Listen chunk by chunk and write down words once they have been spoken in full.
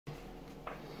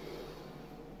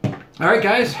Alright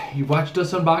guys, you've watched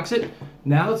us unbox it.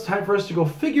 Now it's time for us to go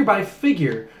figure by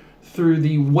figure through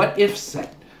the What If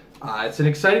set. It's an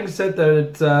exciting set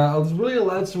that has really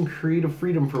allowed some creative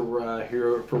freedom for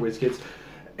here for WizKids,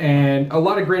 and a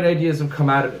lot of great ideas have come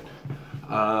out of it.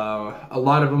 A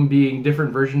lot of them being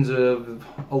different versions of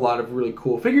a lot of really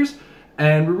cool figures,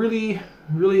 and we're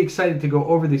really excited to go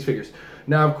over these figures.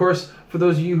 Now, of course, for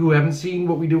those of you who haven't seen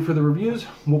what we do for the reviews,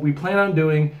 what we plan on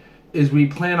doing is we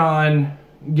plan on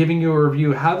giving you a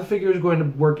review how the figure is going to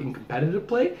work in competitive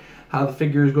play, how the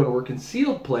figure is going to work in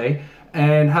sealed play,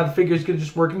 and how the figure is going to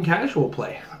just work in casual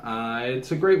play.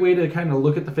 It's a great way to kind of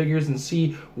look at the figures and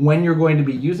see when you're going to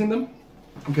be using them,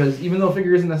 because even though a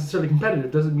figure isn't necessarily competitive,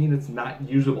 doesn't mean it's not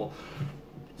usable.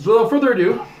 So without further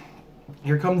ado,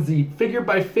 here comes the figure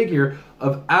by figure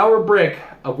of our brick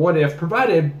of What If,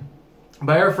 provided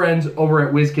by our friends over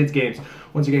at WizKids Games.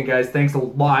 Once again, guys, thanks a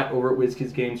lot over at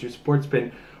WizKids Games. Your support's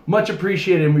been much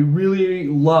appreciated, and we really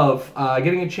love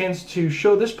getting a chance to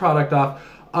show this product off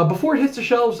before it hits the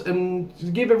shelves and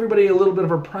give everybody a little bit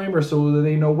of a primer so that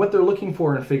they know what they're looking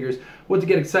for in figures, what to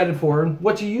get excited for, and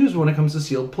what to use when it comes to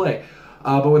sealed play.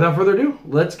 But without further ado,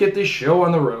 let's get this show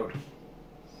on the road.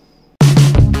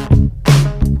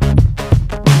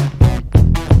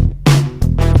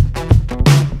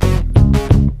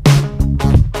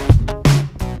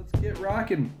 Let's get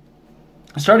rocking.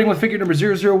 Starting with figure number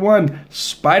 001,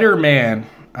 Spider-Man.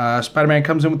 Spider-Man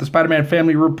comes in with the Spider-Man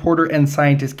family reporter and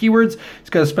scientist keywords. He's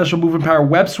got a special movement power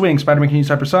web swing. Spider-Man can use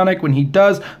hypersonic. When he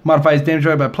does, modify his damage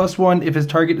value by +1 if his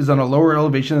target is on a lower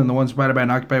elevation than the one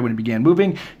Spider-Man occupied when he began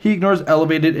moving. He ignores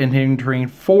elevated and hidden terrain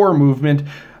for movement.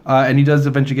 And he does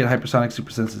eventually get hypersonic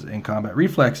super senses and combat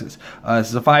reflexes. This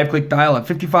is a 5-click dial at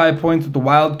 55 points with the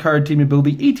wild card team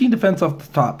ability, 18 defense off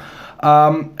the top.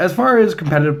 As far as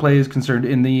competitive play is concerned,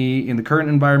 in the current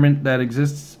environment that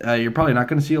exists, you're probably not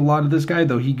going to see a lot of this guy,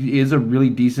 though he is a really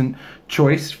decent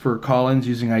choice for call-ins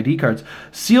using ID cards.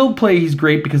 Sealed play, he's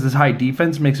great because his high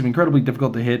defense makes him incredibly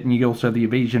difficult to hit, and you also have the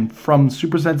evasion from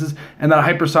super senses, and that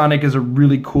hypersonic is a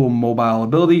really cool mobile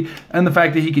ability, and the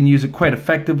fact that he can use it quite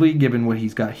effectively given what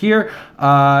he's got here,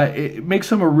 it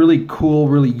makes him a really cool,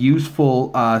 really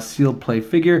useful sealed play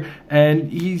figure,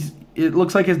 and it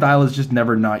looks like his dial is just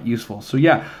never not useful. So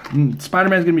yeah,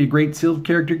 Spider-Man is going to be a great sealed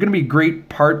character, going to be a great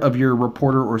part of your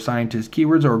reporter or scientist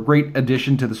keywords, or a great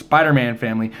addition to the Spider-Man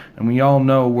family, and we all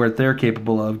know what they're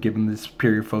capable of given the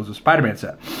Superior Foes of Spider-Man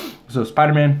set. So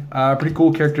Spider-Man, pretty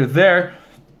cool character there.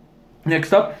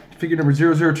 Next up, figure number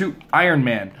 002, Iron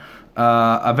Man.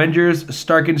 Avengers,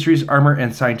 Stark Industries, Armor,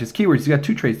 and Scientist keywords. He's got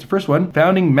two traits. The first one,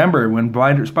 founding member. When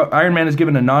Iron Man is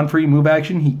given a non-free move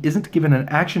action, he isn't given an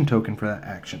action token for that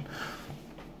action.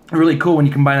 Really cool when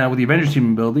you combine that with the Avengers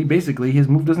team ability. Basically, his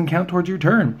move doesn't count towards your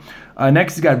turn.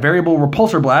 Next, he's got variable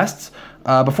repulsor blasts.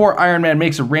 Before Iron Man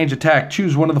makes a range attack,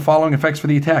 choose one of the following effects for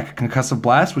the attack. Concussive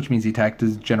blast, which means the attack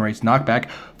generates knockback.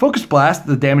 Focus blast,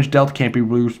 the damage dealt can't be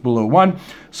reduced below 1.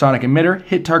 Sonic emitter,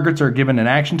 hit targets are given an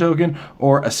action token.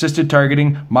 Or assisted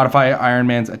targeting, modify Iron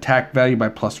Man's attack value by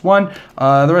 +1.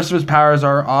 The rest of his powers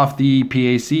are off the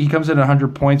PAC. He comes in at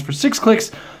 100 points for 6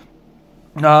 clicks.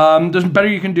 There's better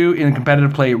you can do in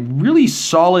competitive play. Really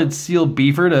solid sealed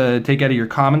beefer to take out of your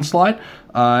common slot,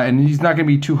 and he's not going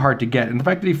to be too hard to get. And the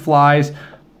fact that he flies,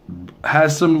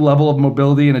 has some level of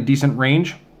mobility and a decent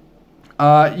range,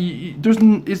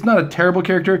 it's not a terrible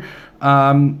character,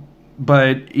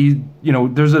 but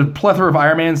there's a plethora of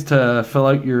Iron Mans to fill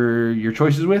out your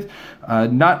choices with.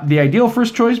 Not the ideal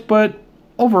first choice, but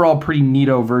overall pretty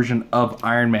neato version of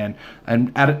Iron Man,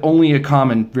 and at only a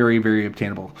common, very, very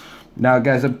obtainable. Now,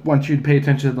 guys, I want you to pay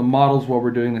attention to the models while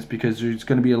we're doing this, because there's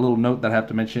going to be a little note that I have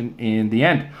to mention in the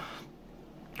end.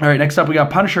 All right, next up we got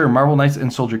Punisher, Marvel Knights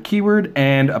and Soldier keyword,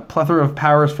 and a plethora of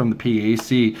powers from the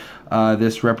PAC.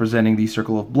 This representing the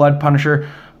Circle of Blood Punisher,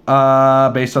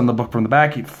 based on the book from the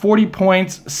back. 40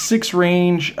 points, 6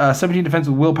 range, 17 defense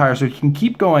with willpower, so he can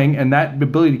keep going, and that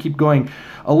ability to keep going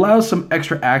allows some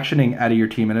extra actioning out of your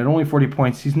team, and at only 40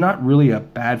 points, he's not really a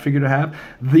bad figure to have.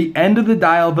 The end of the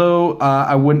dial, though,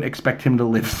 I wouldn't expect him to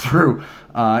live through.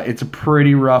 It's a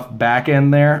pretty rough back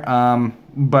end there,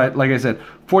 but like I said,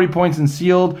 40 points in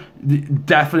sealed,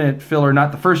 definite filler,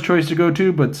 not the first choice to go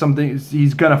to, but something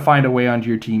he's going to find a way onto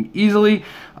your team easily,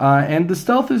 and the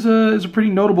stealth is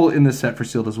pretty notable in this set for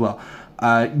sealed as well.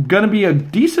 Going to be a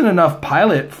decent enough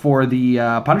pilot for the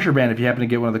Punisher band if you happen to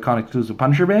get one of the con-exclusive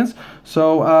Punisher bands.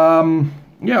 So,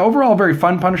 yeah, overall, very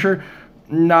fun Punisher.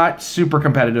 Not super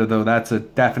competitive, though. That's a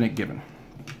definite given.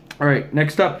 All right,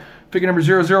 next up, figure number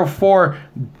 004,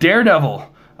 Daredevil.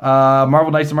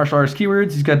 Marvel Knights and Martial Arts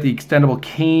keywords. He's got the extendable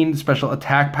cane special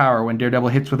attack power. When Daredevil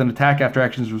hits with an attack after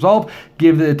action is resolved,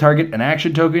 give the target an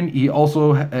action token. He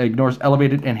also ignores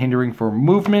elevated and hindering for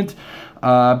movement.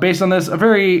 Based on this, a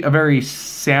very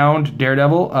sound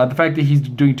Daredevil. The fact that he's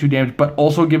doing 2 damage, but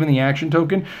also given the action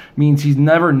token, means he's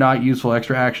never not useful.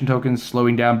 Extra action tokens,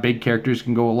 slowing down big characters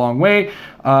can go a long way,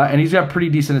 and he's got pretty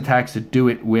decent attacks to do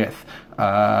it with.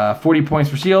 40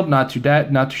 points for sealed, not too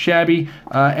shabby.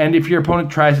 And if your opponent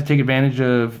tries to take advantage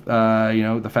of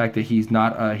the fact that he's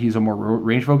a more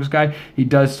range focused guy, he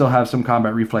does still have some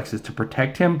combat reflexes to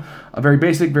protect him. A very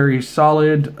basic, very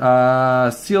solid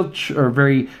sealed or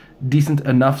very decent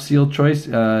enough sealed choice.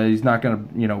 He's not going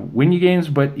to win you games,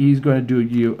 but he's going to do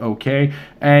you okay.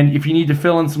 And if you need to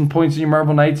fill in some points in your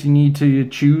Marvel Knights, you need to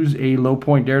choose a low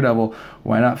point Daredevil.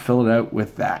 Why not fill it out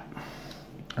with that?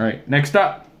 All right, next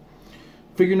up.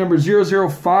 Figure number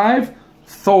 005,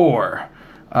 Thor.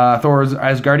 Thor's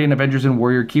Asgardian Avengers and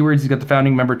Warrior keywords. He's got the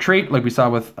founding member trait, like we saw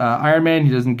with Iron Man.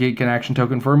 He doesn't get an action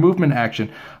token for a movement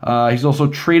action. He's also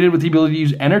traded with the ability to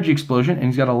use energy explosion, and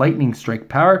he's got a lightning strike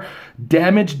power.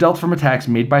 Damage dealt from attacks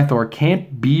made by Thor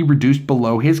can't be reduced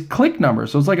below his click number.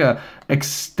 So it's like a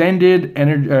extended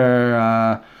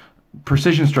energy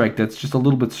precision strike that's just a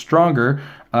little bit stronger.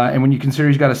 And when you consider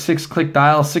he's got a 6-click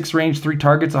dial, 6 range, 3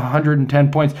 targets,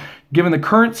 110 points. Given the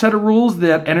current set of rules,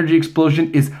 that energy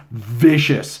explosion is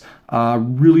vicious.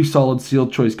 Really solid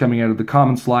sealed choice coming out of the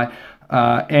common slot.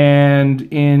 And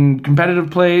in competitive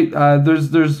play,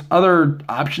 there's other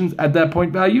options at that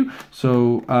point value.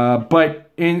 So,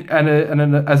 but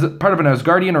as a part of an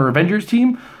Asgardian or Avengers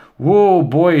team, whoa,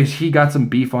 boy, he got some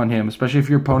beef on him, especially if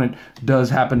your opponent does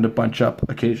happen to bunch up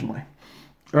occasionally.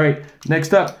 All right,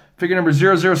 next up, figure number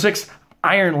 006,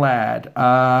 Iron Lad.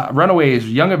 Runaways,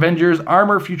 Young Avengers,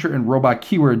 Armor, Future, and Robot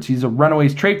keywords. He's a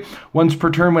Runaways trait. Once per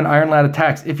turn when Iron Lad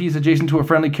attacks, if he's adjacent to a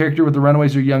friendly character with the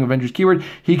Runaways or Young Avengers keyword,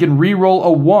 he can re-roll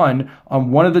a 1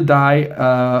 on one of the die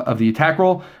of the attack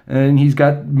roll. And he's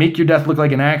got Make Your Death Look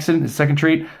Like an Accident, his second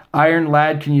trait. Iron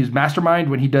Lad can use Mastermind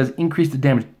when he does increase the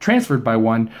damage transferred by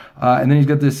 1. And then he's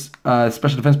got this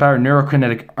special defense power,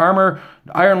 Neurokinetic Armor.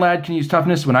 Iron Lad can use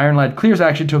Toughness. When Iron Lad clears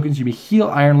action tokens, you may heal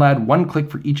Iron Lad 1 click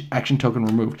for each action token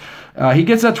removed. He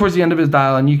gets that towards the end of his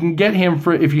dial, and you can get him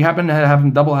for, if you happen to have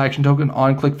him double action token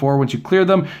on click 4. Once you clear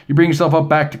them, you bring yourself up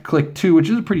back to click 2, which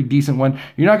is a pretty decent one.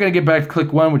 You're not going to get back to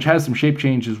click 1, which has some shape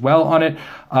change as well on it.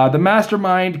 The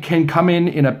Mastermind can come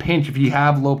in a pinch if you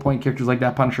have low point characters like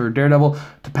that Punisher or Daredevil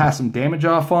to pass some damage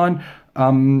off on.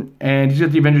 And he's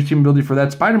got the Avengers team ability for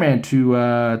that Spider-Man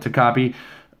to copy.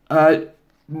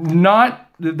 Not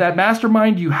that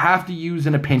Mastermind you have to use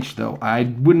in a pinch, though. I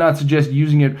would not suggest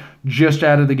using it just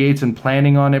out of the gates and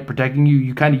planning on it protecting you.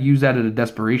 You kind of use that at a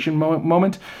desperation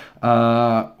moment.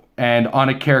 And on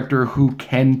a character who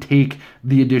can take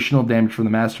the additional damage from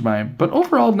the Mastermind. But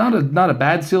overall, not a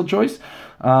bad sealed choice.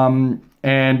 And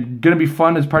going to be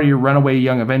fun as part of your runaway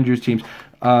Young Avengers teams,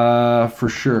 for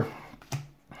sure.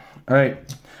 All right,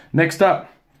 next up,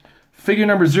 figure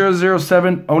number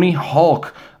 007, Oni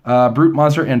Hulk. Brute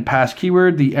monster and pass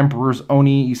keyword. The Emperor's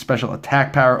Oni special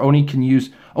attack power. Oni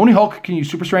Hulk can use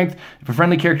super strength. If a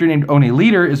friendly character named Oni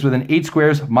Leader is within 8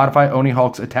 squares, modify Oni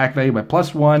Hulk's attack value by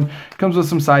 +1. Comes with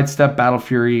some sidestep, battle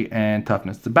fury, and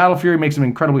toughness. The battle fury makes him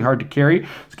incredibly hard to carry,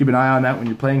 so keep an eye on that when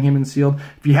you're playing him in sealed.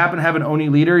 If you happen to have an Oni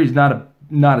Leader, he's not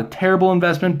a terrible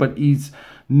investment, but he's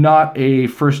not a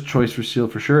first choice for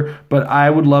sealed for sure. But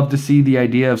I would love to see the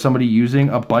idea of somebody using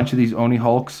a bunch of these Oni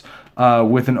Hulks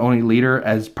with an Oni Leader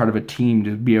as part of a team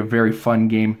to be a very fun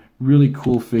game. Really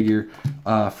cool figure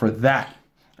for that.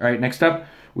 All right, next up,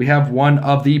 we have one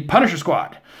of the Punisher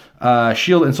Squad.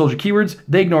 Shield and Soldier keywords.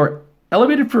 They ignore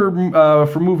elevated for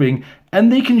moving,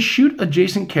 and they can shoot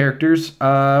adjacent characters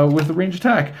with a range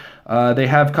attack. They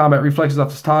have combat reflexes off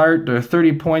the start. They're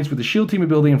 30 points with the shield team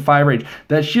ability and 5 range.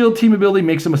 That shield team ability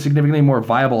makes them a significantly more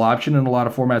viable option in a lot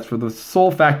of formats for the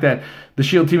sole fact that the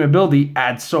shield team ability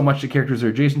adds so much to characters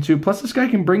they're adjacent to. Plus, this guy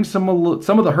can bring some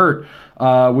of the hurt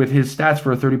with his stats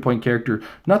for a 30-point character.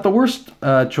 Not the worst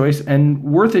choice, and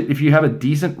worth it if you have a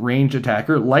decent range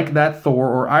attacker like that Thor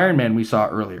or Iron Man we saw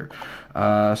earlier.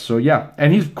 So yeah,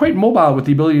 and he's quite mobile with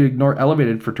the ability to ignore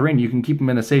elevated for terrain. You can keep him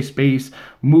in a safe space,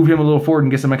 move him a little forward,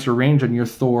 and get some extra range on your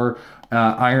Thor,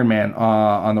 Iron Man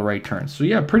on the right turn. So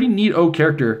yeah, pretty neat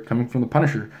character coming from the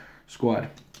Punisher Squad.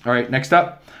 All right, next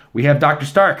up, we have Dr.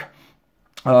 Stark.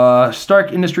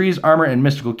 Stark Industries, Armor, and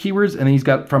Mystical keywords, and then he's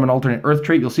got from an alternate Earth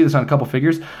trait. You'll see this on a couple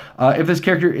figures. If this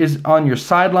character is on your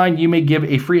sideline, you may give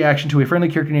a free action to a friendly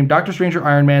character named Doctor Strange or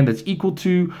Iron Man that's equal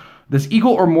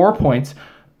or more points.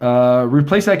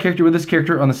 Replace that character with this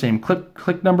character on the same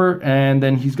click number, and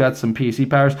then he's got some PAC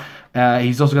powers.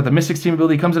 He's also got the Mystics team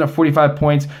ability. He comes in at 45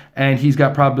 points, and he's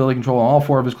got probability control on all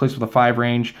 4 of his clicks with a 5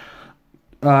 range.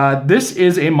 This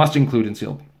is a must include in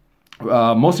sealed,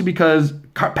 mostly because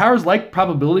powers like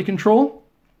probability control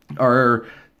are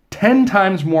 10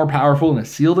 times more powerful in a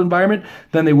sealed environment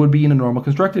than they would be in a normal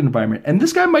constructed environment. And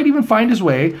this guy might even find his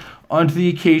way onto the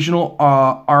occasional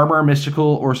Armor,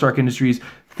 Mystical, or Stark Industries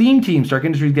theme team. Stark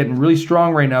Industries getting really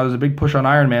strong right now. There's a big push on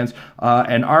Iron Man's,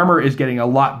 and Armor is getting a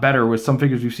lot better with some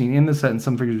figures we've seen in the set and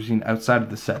some figures we've seen outside of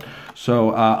the set.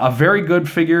 So a very good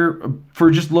figure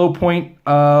for just low point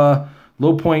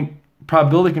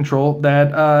probability control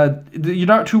that you're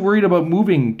not too worried about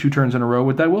moving 2 turns in a row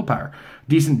with that willpower.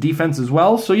 Decent defense as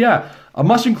well. So yeah, a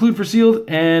must include for sealed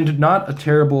and not a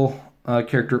terrible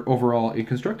character overall in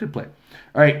constructed play.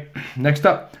 All right, next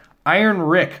up, Iron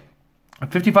Rick.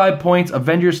 55 points,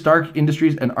 Avengers, Stark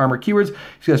Industries, and Armor keywords.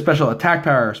 He's got a special attack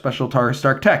power, special target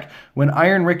Stark tech. When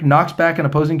Iron Rick knocks back an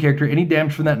opposing character, any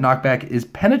damage from that knockback is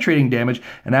penetrating damage,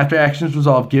 and after actions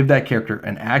resolve, give that character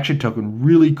an action token.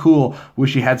 Really cool.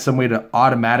 Wish he had some way to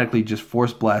automatically just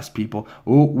force blast people.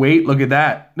 Oh, wait, look at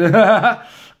that.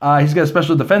 He's got a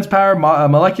special defense power,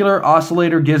 molecular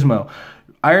oscillator gizmo.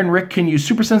 Iron Rick can use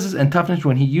super senses and toughness.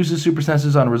 When he uses super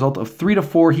senses on a result of 3 to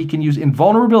 4, he can use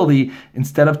invulnerability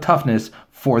instead of toughness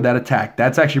for that attack.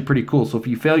 That's actually pretty cool. So if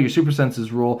you fail your super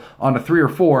senses roll on a 3 or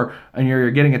 4 and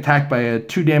you're getting attacked by a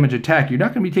 2 damage attack, you're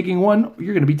not going to be taking 1,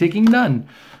 you're going to be taking none.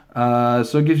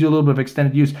 So it gives you a little bit of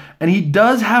extended use. And he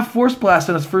does have Force Blast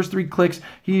on his first 3 clicks.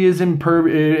 He is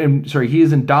he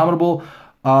is indomitable.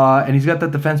 And he's got that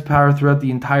defense power throughout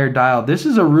the entire dial. This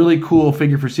is a really cool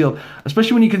figure for sealed,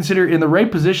 especially when you consider in the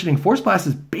right positioning, Force Blast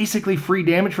is basically free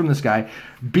damage from this guy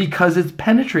because it's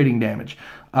penetrating damage.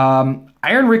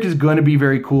 Iron Rick is going to be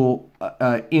very cool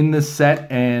in this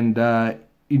set and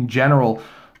in general.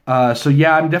 So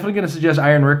yeah, I'm definitely going to suggest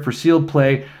Iron Rick for sealed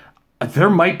play. There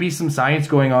might be some science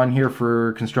going on here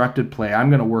for constructed play.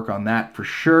 I'm going to work on that for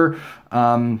sure.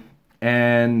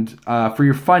 And for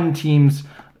your fun teams,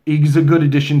 he's a good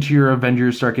addition to your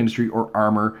Avengers, Stark Industry, or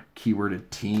Armor keyworded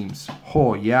teams.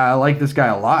 Oh, yeah, I like this guy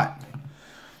a lot.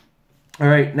 All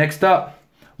right, next up,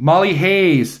 Molly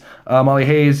Hayes. Molly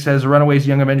Hayes has a Runaways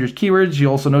Young Avengers keywords. You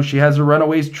also know she has a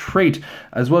Runaways trait.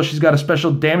 As well, she's got a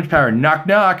special damage power. Knock,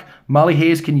 knock. Molly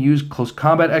Hayes can use Close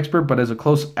Combat Expert, but as a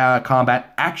close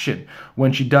combat action.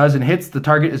 When she does and hits, the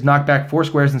target is knocked back 4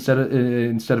 squares instead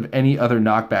of any other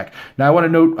knockback. Now, I want to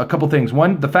note a couple things.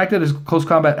 One, the fact that her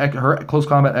Close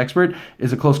Combat Expert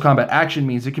is a close combat action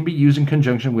means it can be used in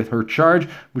conjunction with her charge,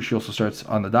 which she also starts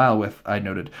on the dial with, I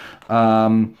noted.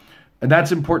 And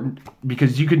that's important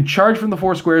because you can charge from the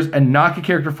 4 squares and knock a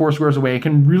character 4 squares away. It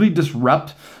can really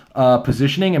disrupt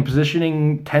positioning, and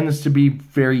positioning tends to be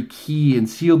very key in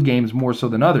sealed games more so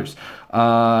than others.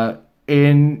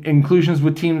 In inclusions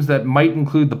with teams that might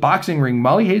include the boxing ring,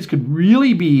 Molly Hayes could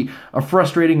really be a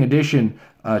frustrating addition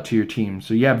to your team.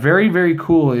 So yeah, very, very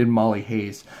cool in Molly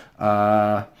Hayes.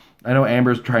 I know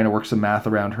Amber's trying to work some math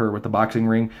around her with the boxing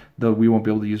ring, though we won't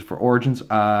be able to use it for Origins.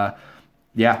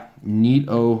 Yeah,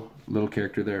 neat-o little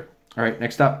character there. All right,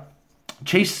 next up.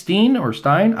 Chase Steen or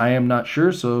Stein, I am not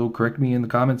sure, so correct me in the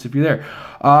comments if you're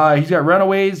there. He's got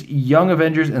Runaways, Young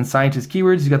Avengers, and Scientist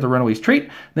keywords. He's got the Runaways trait.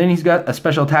 Then he's got a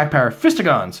special attack power,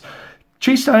 Fistigons.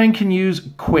 Chase Stein can use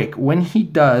Quick. When he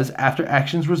does, after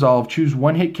actions resolve, choose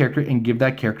one hit character and give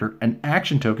that character an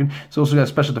action token. He's also got a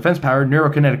special defense power,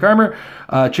 Neurokinetic Armor.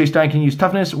 Chase Stein can use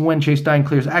Toughness. When Chase Stein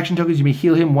clears action tokens, you may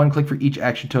heal him 1 click for each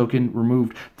action token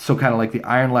removed. So kind of like the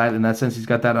Iron Lad in that sense. He's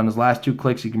got that on his last 2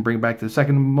 clicks. You can bring it back to the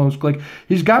second most click.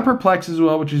 He's got Perplex as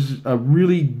well, which is a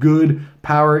really good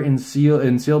power in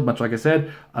sealed, much like I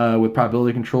said. With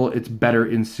probability control, it's better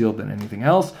in sealed than anything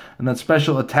else. And then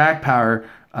special attack power,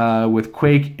 with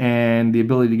Quake and the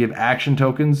ability to give action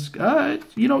tokens,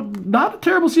 not a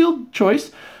terrible sealed choice.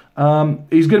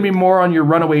 He's going to be more on your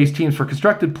Runaways teams for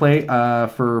constructed play,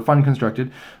 for fun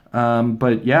constructed.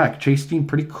 But yeah, Chase Steen,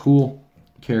 pretty cool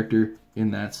character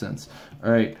in that sense.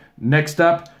 All right, next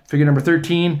up, figure number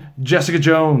 13, Jessica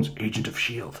Jones, Agent of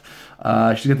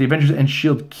S.H.I.E.L.D. She's got the Avengers and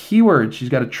S.H.I.E.L.D. keyword. She's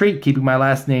got a trait, keeping my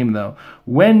last name though.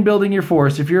 When building your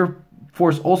force, if your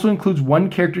force also includes one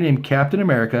character named Captain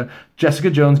America, Jessica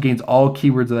Jones gains all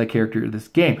keywords of that character in this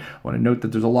game. I want to note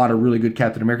that there's a lot of really good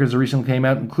Captain Americas that recently came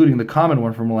out, including the common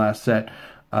one from the last set.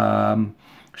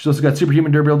 She's also got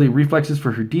superhuman durability and reflexes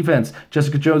for her defense.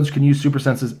 Jessica Jones can use super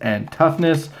senses and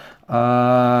toughness.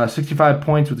 65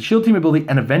 points with the shield team ability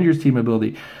and Avengers team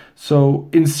ability. So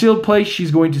in sealed play,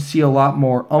 she's going to see a lot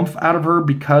more oomph out of her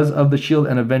because of the shield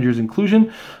and Avengers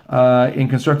inclusion. In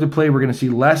constructed play, we're going to see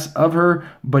less of her,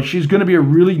 but she's going to be a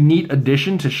really neat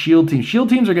addition to shield teams. Shield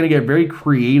teams are going to get very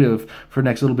creative for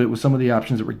next little bit with some of the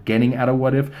options that we're getting out of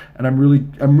What If, and I'm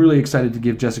really excited to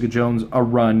give Jessica Jones a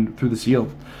run through the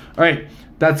sealed. All right.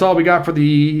 That's all we got for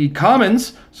the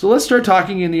commons. So let's start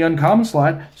talking in the uncommon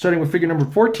slot, starting with figure number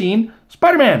 14,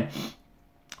 Spider-Man.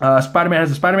 Spider-Man has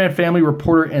the Spider-Man family,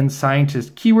 reporter, and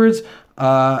scientist keywords.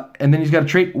 And then he's got a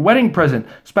trait, wedding present.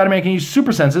 Spider-Man can use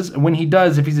super senses, and when he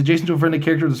does, if he's adjacent to a friendly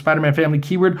character with the Spider-Man family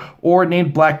keyword or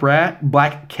named Black Rat,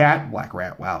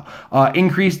 wow.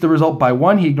 Increase the result by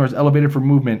 1. He ignores elevated for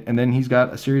movement. And then he's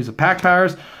got a series of pack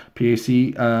powers,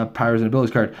 PAC, powers, and abilities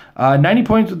card. 90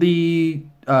 points with the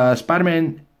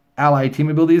Spider-Man ally team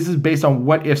ability. This is based on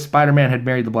what if Spider-Man had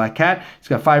married the Black Cat. He's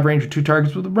got 5 range with 2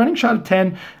 targets with a running shot of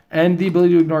 10 and the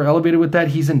ability to ignore elevated with that.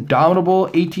 He's indomitable,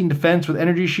 18 defense with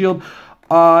energy shield.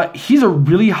 He's a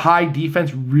really high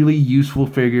defense, really useful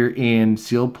figure in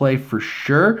sealed play for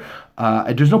sure.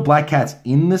 There's no Black Cats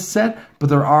in this set, but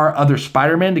there are other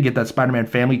Spider-Man to get that Spider-Man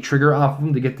family trigger off of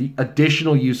them to get the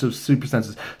additional use of super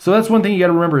senses. So that's one thing you got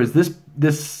to remember is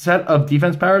this set of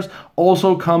defense powers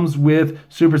also comes with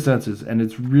super senses, and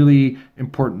it's really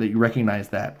important that you recognize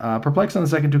that. Perplex on the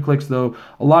second 2 clicks, though,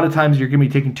 a lot of times you're going to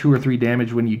be taking 2 or 3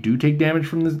 damage when you do take damage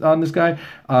from this guy,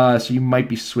 so you might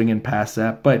be swinging past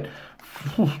that, but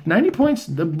 90 points,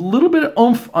 a little bit of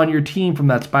oomph on your team from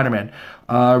that Spider-Man.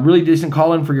 Really decent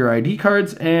call-in for your ID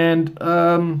cards, and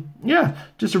yeah,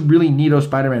 just a really neato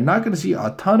Spider-Man. Not going to see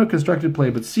a ton of constructed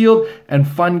play, but sealed and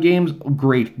fun games,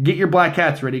 great. Get your Black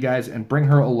Cats ready, guys, and bring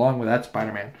her along with that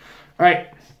Spider-Man. All right,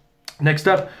 next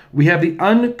up, we have the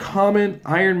Uncommon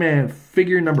Iron Man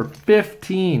figure number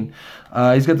 15.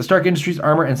 He's got the Stark Industries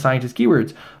armor and scientist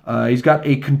keywords. He's got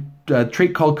a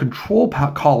trait called Control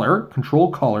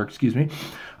Collar, excuse me.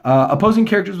 Opposing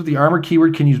characters with the armor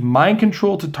keyword can use mind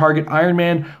control to target Iron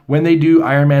Man. When they do,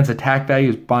 Iron Man's attack value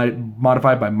is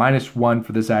modified by -1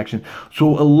 for this action.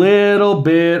 So a little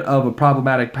bit of a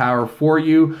problematic power for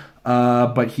you,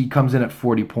 but he comes in at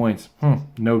 40 points.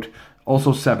 Note,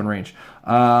 also 7 range.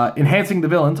 Enhancing the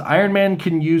villains. Iron Man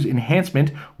can use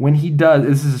enhancement when he does.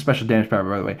 This is a special damage power,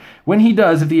 by the way. When he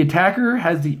does, if the attacker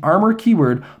has the armor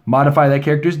keyword, modify that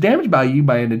character's damage value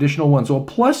by an additional 1. So a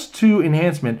 +2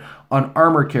 enhancement on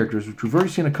armor characters, which we've already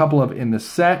seen a couple of in the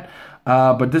set.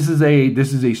 But this is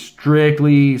a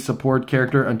strictly support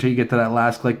character until you get to that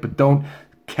last click. But don't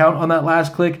count on that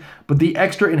last click. But the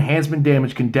extra enhancement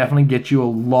damage can definitely get you a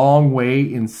long way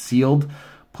in sealed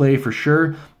play for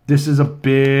sure. This is a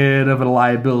bit of a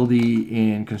liability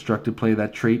in constructed play.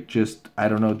 That trait just, I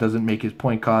don't know, doesn't make his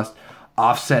point cost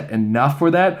offset enough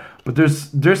for that. But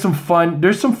there's some fun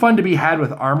to be had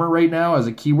with armor right now as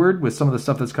a keyword with some of the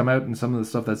stuff that's come out and some of the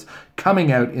stuff that's coming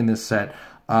out in this set.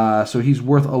 So he's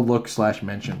worth a look /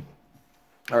 mention.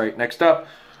 All right, next up,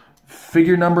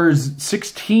 figure number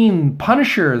 16,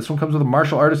 Punisher. This one comes with a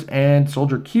martial artist and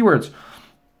soldier keywords.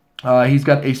 He's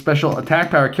got a special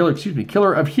attack power,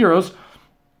 Killer of Heroes.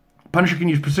 Punisher can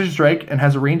use Precision Strike and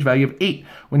has a range value of 8.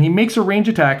 When he makes a range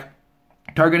attack,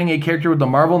 targeting a character with the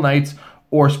Marvel Knights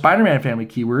or Spider-Man family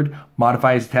keyword,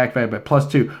 modify his attack value by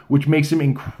 +2, which makes him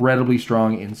incredibly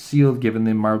strong in sealed, given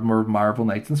the Marvel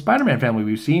Knights and Spider-Man family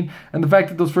we've seen, and the fact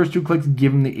that those first 2 clicks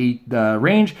give him the 8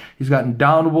 range. He's got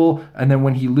Indomitable, and then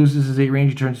when he loses his 8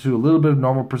 range, he turns to a little bit of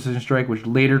normal Precision Strike, which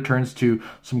later turns to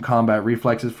some combat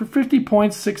reflexes. For 50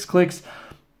 points, 6 clicks,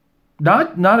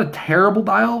 not a terrible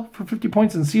dial for 50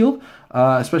 points in sealed,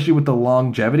 especially with the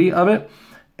longevity of it.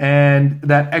 And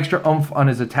that extra oomph on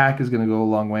his attack is going to go a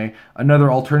long way.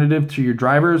 Another alternative to your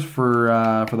drivers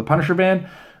for the Punisher van.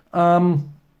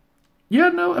 Yeah,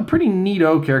 no, a pretty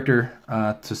neato character,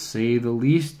 to say the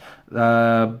least.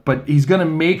 But he's going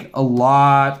to make a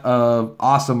lot of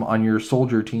awesome on your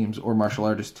soldier teams or martial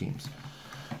artist teams.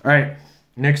 All right,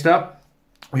 next up,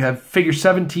 we have figure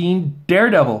 17,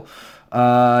 Daredevil.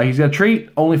 He's got a trait,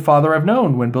 Only Father I've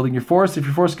Known. When building your force, if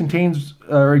your force contains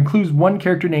or includes one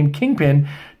character named Kingpin,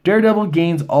 Daredevil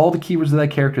gains all the keywords of that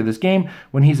character this game.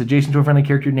 When he's adjacent to a friendly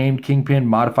character named Kingpin,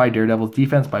 modify Daredevil's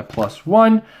defense by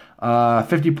 +1.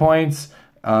 50 points.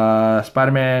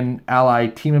 Spider-Man ally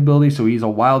team ability, so he's a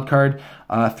wild card.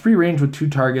 3 range with 2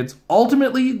 targets.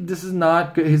 Ultimately, this is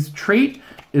not good. His trait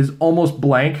is almost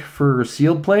blank for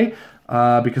sealed play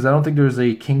because I don't think there's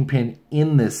a Kingpin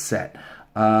in this set.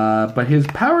 But his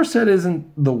power set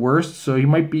isn't the worst, so he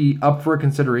might be up for a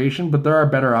consideration, but there are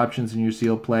better options in your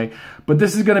sealed play. But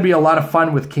this is going to be a lot of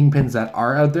fun with kingpins that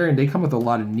are out there, and they come with a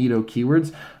lot of neato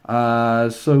keywords.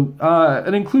 So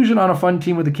an inclusion on a fun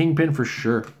team with a kingpin for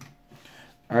sure.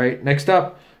 All right, next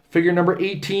up, figure number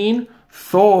 18,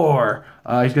 Thor.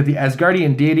 He's got the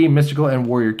Asgardian deity, mystical, and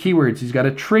warrior keywords. He's got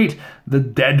a trait, the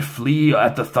dead flee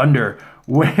at the thunder.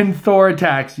 When Thor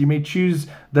attacks, you may choose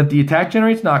that the attack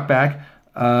generates knockback.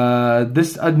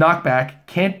 This knockback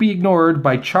can't be ignored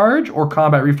by charge or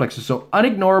combat reflexes, so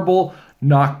unignorable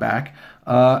knockback.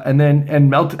 And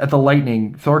melt at the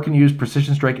lightning. Thor can use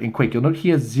precision strike and quake. You'll note he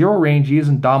has 0 range. He is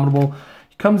indomitable.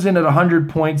 He comes in at 100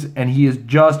 points, and he is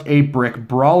just a brick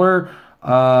brawler.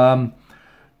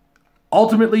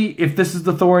 Ultimately, if this is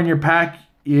the Thor in your pack,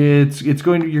 you're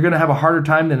going to have a harder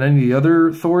time than any of the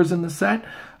other Thors in the set.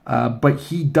 But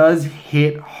he does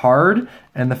hit hard,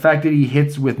 and the fact that he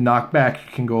hits with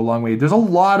knockback can go a long way. There's a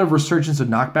lot of resurgence of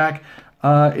knockback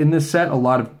in this set, a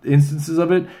lot of instances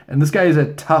of it, and this guy is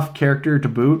a tough character to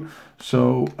boot.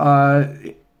 So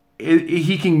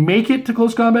he can make it to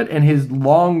close combat, and his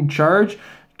long charge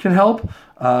can help,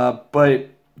 but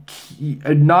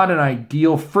not an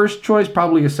ideal first choice,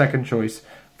 probably a second choice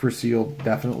for sealed,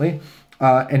 definitely.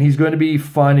 And he's going to be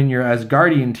fun in your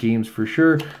Asgardian teams for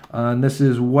sure. And this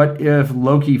is what if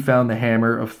Loki found the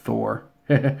hammer of Thor.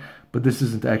 But this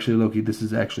isn't actually Loki, this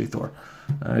is actually Thor.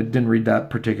 I didn't read that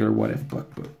particular what if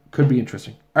book, but could be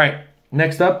interesting. All right,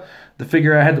 next up, the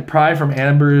figure I had to pry from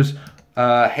Amber's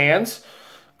hands.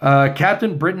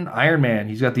 Captain Britain Iron Man.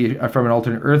 He's got the from an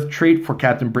alternate Earth trait for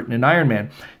Captain Britain and Iron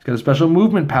Man. He's got a special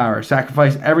movement power.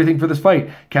 Sacrifice everything for this fight.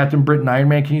 Captain Britain Iron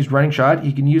Man can use running shot.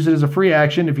 He can use it as a free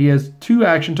action if he has 2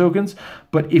 action tokens.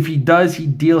 But if he does, he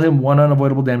deal him 1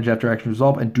 unavoidable damage after action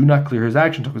resolve and do not clear his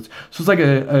action tokens. So it's like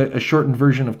a shortened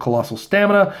version of Colossal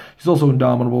Stamina. He's also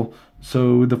indomitable.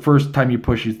 So the first time you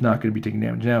push, he's not going to be taking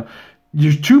damage. Now,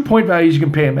 there's 2 point values you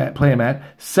can play him at,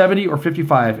 70 or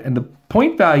 55. And the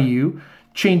point value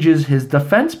changes his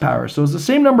defense power. So it's the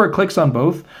same number of clicks on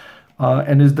both.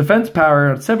 And his defense power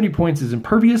at 70 points is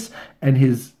impervious, and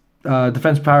his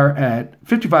defense power at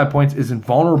 55 points is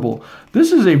invulnerable.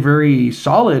 This is a very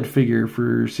solid figure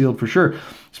for sealed for sure,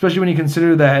 especially when you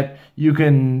consider that you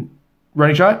can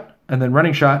running shot, and then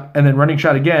running shot, and then running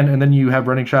shot again, and then you have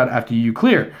running shot after you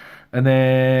clear. And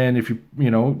then if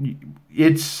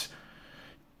it's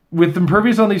with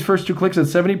impervious on these first 2 clicks at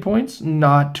 70 points,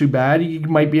 not too bad. You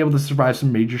might be able to survive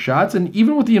some major shots. And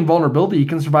even with the invulnerability, you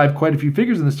can survive quite a few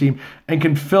figures in this team and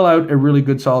can fill out a really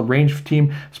good solid range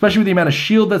team, especially with the amount of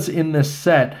shield that's in this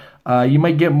set. You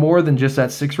might get more than just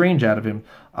that 6 range out of him.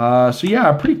 So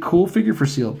yeah, a pretty cool figure for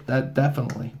sealed, that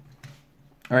definitely.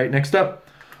 All right, next up,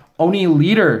 Oni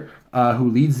Leader, who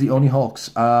leads the Oni Hulks.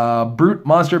 Brute,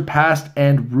 Monster, Past,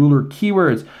 and Ruler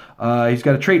keywords. He's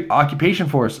got a trait, Occupation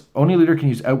Force. Oni Leader can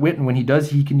use Outwit, and when he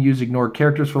does, he can use Ignore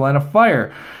Characters for line of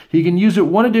fire. He can use it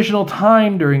 1 additional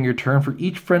time during your turn for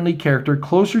each friendly character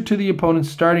closer to the opponent's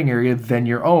starting area than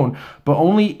your own, but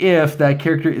only if that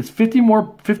character is 50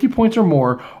 points or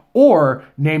more, or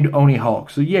named Oni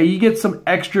Hulk. So yeah, you get some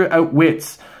extra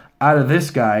Outwits out of this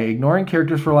guy, ignoring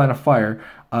characters for line of fire.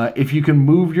 If you can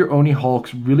move your Oni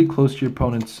Hulks really close to your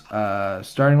opponent's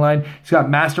starting line. He's got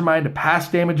Mastermind to pass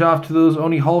damage off to those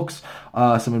Oni Hulks,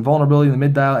 some invulnerability in the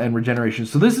mid dial, and regeneration.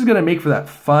 So this is going to make for that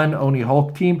fun Oni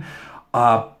Hulk team.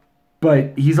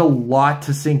 But he's a lot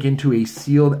to sink into a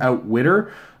sealed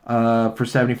Outwitter for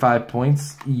 75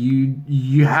 points.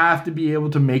 You have to be able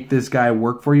to make this guy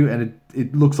work for you, and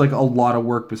it looks like a lot of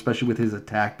work, especially with his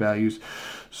attack values.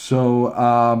 So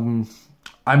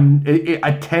I'm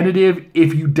a tentative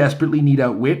if you desperately need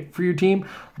Outwit for your team,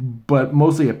 but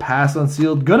mostly a pass on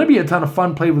sealed. Gonna be a ton of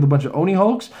fun played with a bunch of Oni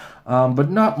Hulks, but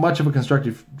not much of a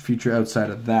constructive feature outside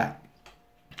of that.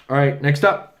 All right, next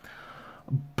up,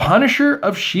 Punisher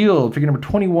of Shield, figure number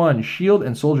 21, Shield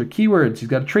and Soldier keywords. He's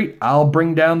got a trait, I'll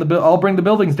bring the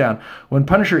buildings down. When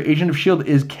Punisher, Agent of Shield,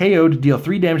 is KO'd, deal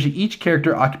 3 damage to each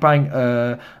character occupying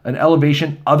an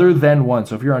elevation other than 1.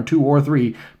 So if you're on 2 or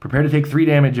 3, prepare to take 3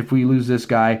 damage if we lose this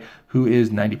guy, who is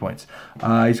 90 points.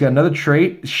 He's got another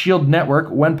trait, Shield Network.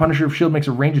 When Punisher of Shield makes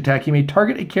a range attack, he may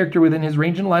target a character within his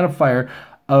range and line of fire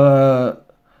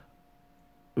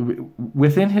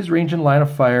within his range and line of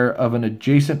fire of an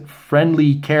adjacent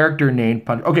friendly character named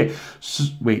Punisher. Okay,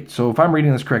 wait, so if I'm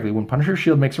reading this correctly, when Punisher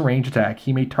Shield makes a range attack,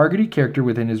 he may target a character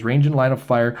within his range and line of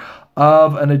fire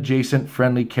of an adjacent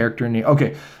friendly character named...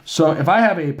 Okay, so if I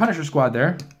have a Punisher squad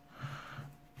there,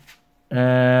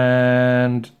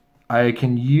 and I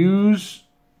can use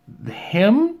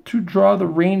him to draw the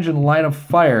range and line of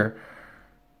fire...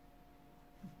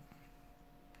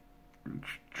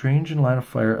 range and line of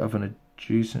fire of an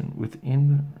adjacent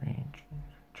within range.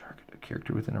 Target a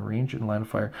character within a range and line of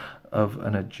fire of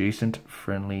an adjacent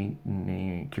friendly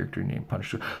character named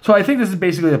Punisher. So I think this is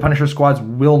basically the Punisher squads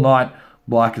will not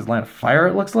block his line of fire,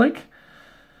 it looks like.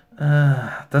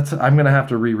 I'm gonna have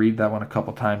to reread that one a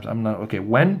couple times. I'm not okay.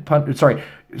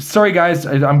 Sorry guys,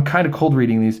 I'm kind of cold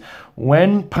reading these.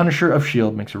 When Punisher of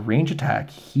Shield makes a range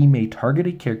attack, he may target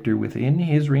a character within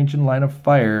his range and line of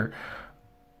fire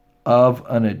of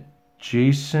an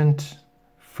adjacent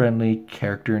friendly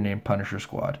character named Punisher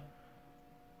Squad.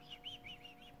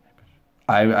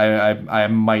 I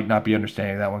might not be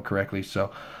understanding that one correctly, so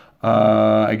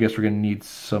I guess we're gonna need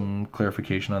some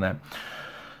clarification on that.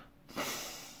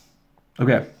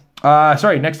 Okay.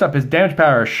 Sorry, next up is damage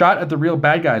power. Shot at the real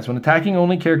bad guys. When attacking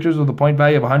only characters with a point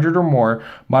value of 100 or more,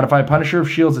 modify Punisher of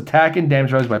Shield's attack and damage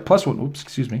values by +1. Oops,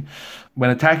 excuse me. When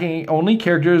attacking only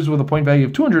characters with a point value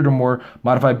of 200 or more,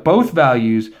 modify both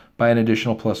values by an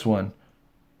additional +1.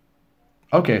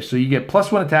 Okay, so you get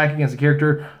 +1 attack against a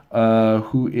character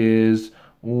who is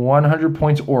 100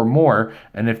 points or more,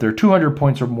 and if they're 200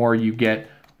 points or more, you get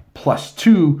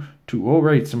 +2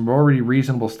 to some already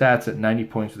reasonable stats at 90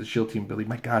 points for the Shield team ability.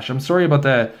 My gosh, I'm sorry about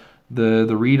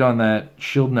the read on that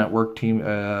Shield Network team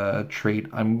trait.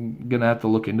 I'm gonna have to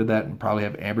look into that and probably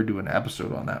have Amber do an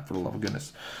episode on that, for the love of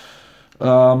goodness.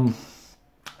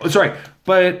 Sorry,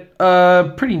 but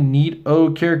pretty neat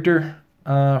character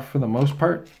for the most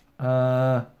part.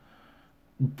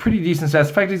 Pretty decent stats.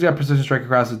 The fact he's got precision strike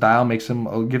across his dial gives him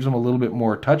a little bit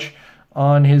more touch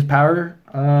on his power,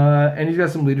 and he's got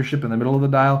some leadership in the middle of the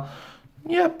dial.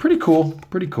 Yeah, pretty cool.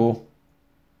 Pretty cool.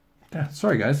 Yeah,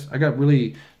 sorry guys, I got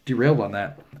really derailed on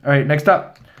that. All right, next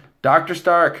up, Dr.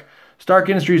 Stark. Stark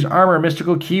Industries armor,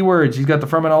 mystical keywords. He's got the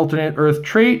From an Alternate Earth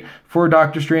trait for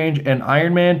Doctor Strange and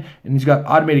Iron Man, and he's got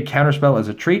automated counterspell as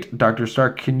a trait. Dr.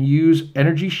 Stark can use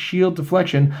energy shield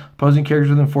deflection, opposing characters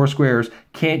within 4 squares.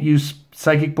 Can't use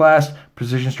psychic blast,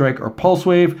 precision strike, or pulse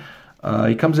wave.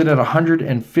 He comes in at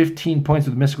 115 points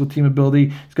with mystical team ability.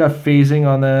 He's got phasing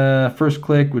on the first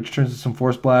click, which turns into some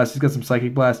force blast. He's got some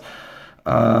psychic blast.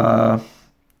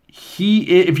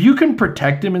 If you can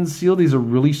protect him in sealed, he's a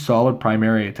really solid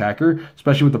primary attacker,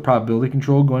 especially with the probability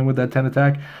control going with that 10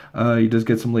 attack. He does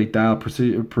get some late dial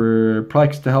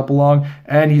perplex to help along,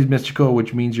 and he's mystical,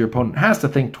 which means your opponent has to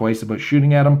think twice about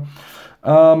shooting at him.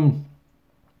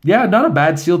 Yeah, not a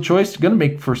bad sealed choice. Going to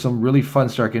make for some really fun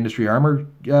Stark Industry armor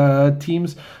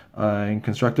teams in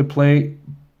constructed play.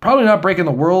 Probably not breaking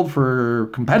the world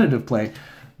for competitive play,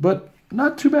 but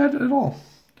not too bad at all.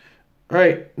 All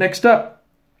right, next up,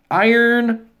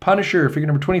 Iron Punisher, figure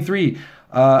number 23.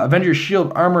 Avengers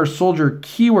Shield Armor Soldier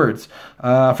keywords.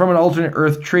 From an Alternate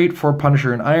Earth trait for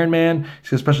Punisher and Iron Man.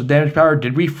 He's got special damage power.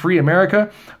 Did we free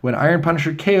America? When Iron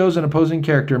Punisher KOs an opposing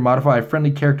character, modify a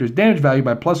friendly character's damage value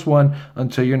by +1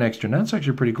 until your next turn. That's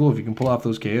actually pretty cool if you can pull off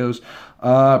those KOs.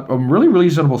 A really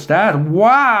reasonable stat.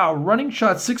 Wow! Running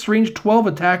shot, 6 range, 12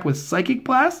 attack with Psychic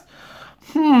Blast?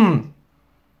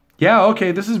 Yeah,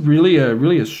 okay, this is really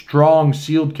a strong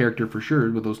sealed character for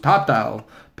sure with those top dial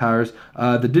powers.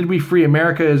 The Did We Free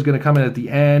America is going to come in at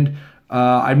the end.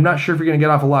 I'm not sure if you're going to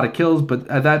get off a lot of kills, but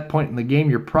at that point in the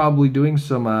game, you're probably doing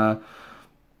some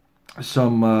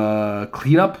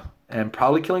cleanup and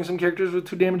probably killing some characters with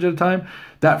 2 damage at a time.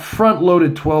 That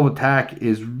front-loaded 12 attack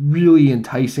is really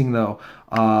enticing, though.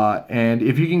 And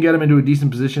if you can get him into a decent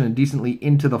position and decently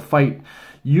into the fight,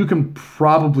 you can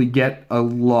probably get a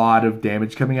lot of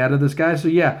damage coming out of this guy. So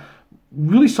yeah,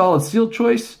 really solid sealed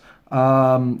choice.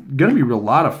 Going to be a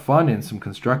lot of fun in some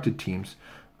constructed teams.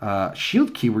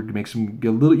 Shield keyword makes him a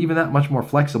little, even that much more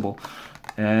flexible.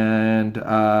 And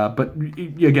but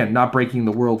again, not breaking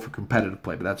the world for competitive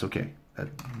play, but that's okay.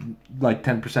 Like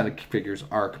 10% of figures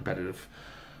are competitive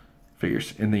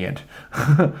figures in the end.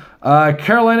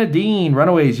 Carolina Dean,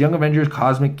 Runaways, Young Avengers,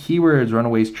 Cosmic Keywords,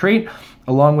 Runaways trait,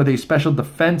 along with a special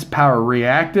defense power,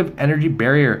 Reactive Energy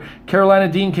Barrier.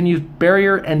 Carolina Dean can use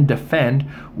Barrier and Defend.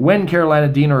 When Carolina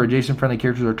Dean or adjacent friendly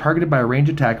characters are targeted by a range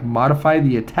attack, modify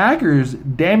the attacker's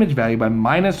damage value by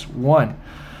 -1.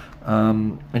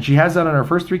 And she has that on her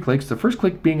first 3 clicks. The first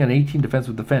click being an 18 defense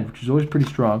with Defend, which is always pretty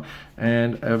strong.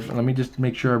 And let me just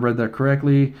make sure I read that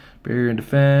correctly. Barrier and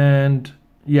Defend.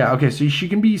 Yeah, okay, so she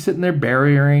can be sitting there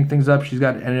barriering things up. She's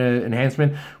got an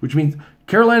enhancement, which means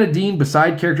Carolina Dean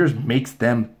beside characters makes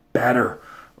them better.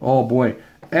 Oh, boy.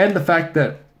 And the fact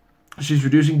that she's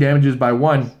reducing damages by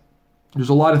 1. There's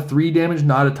a lot of 3 damage,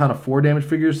 not a ton of 4 damage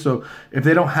figures. So if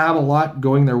they don't have a lot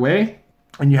going their way,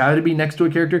 and you have to be next to a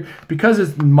character, because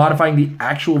it's modifying the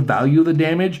actual value of the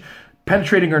damage,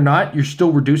 penetrating or not, you're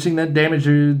still reducing that damage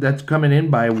that's coming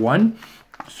in by 1.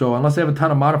 So unless they have a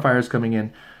ton of modifiers coming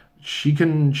in, she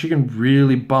can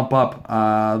really bump up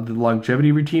the longevity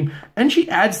of your team, and she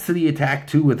adds to the attack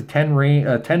too with a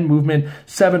 10 movement,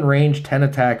 7 range, 10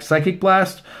 attack, psychic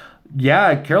blast.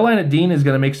 Yeah, Carolina Dean is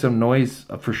going to make some noise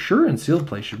for sure in sealed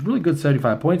play. She's really good,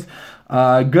 75 points.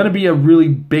 Going to be a really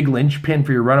big linchpin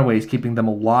for your runaways, keeping them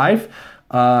alive.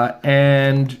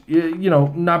 And, you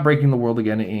know, not breaking the world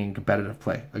again in competitive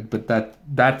play. But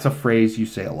that's a phrase you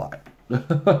say a lot.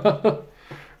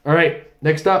 All right,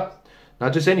 next up.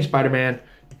 Not just any Spider-Man,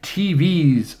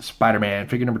 TV's Spider-Man.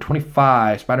 Figure number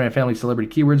 25. Spider-Man family celebrity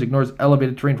keywords. Ignores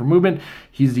elevated terrain for movement.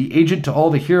 He's the agent to all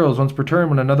the heroes. Once per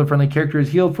turn, when another friendly character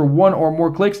is healed for 1 or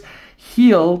more clicks,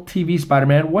 heal TV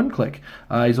Spider-Man 1 click.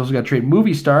 He's also got trait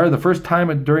Movie Star. The first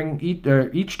time during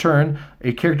each turn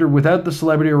a character without the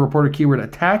celebrity or reporter keyword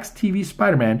attacks TV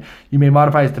Spider-Man, you may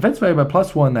modify his defense value by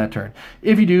 +1 that turn.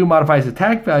 If you do, modify his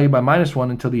attack value by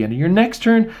 -1 until the end of your next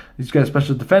turn. He's got a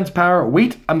special defense power.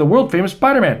 Wait, I'm the world famous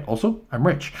Spider-Man. Also, I'm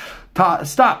rich.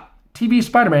 Stop. TV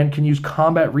Spider-Man can use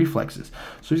combat reflexes.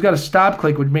 So he's got a stop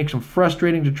click, which makes him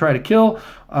frustrating to try to kill.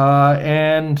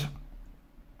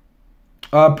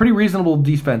 Pretty reasonable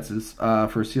defenses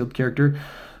for a sealed character.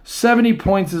 70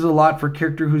 points is a lot for a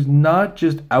character who's not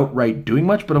just outright doing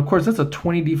much, but of course that's a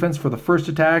 20 defense for the first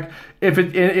attack. If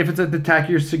it's an attack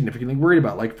you're significantly worried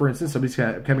about, like for instance, somebody's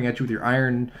coming at you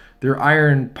with their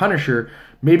iron Punisher,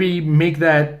 maybe make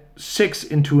that 6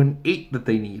 into an 8 that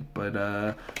they need. But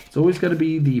it's always got to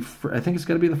be I think it's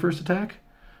got to be the first attack.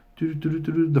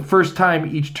 The first time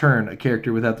each turn a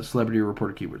character without the celebrity or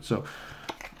reporter keyword. So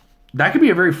that could be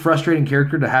a very frustrating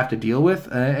character to have to deal with,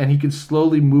 and he can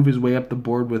slowly move his way up the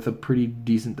board with a pretty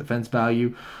decent defense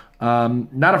value.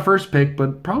 Not a first pick,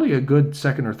 but probably a good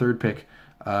second or third pick.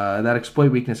 That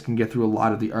exploit weakness can get through a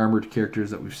lot of the armored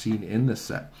characters that we've seen in this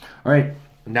set. All right,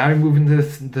 now we move into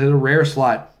the rare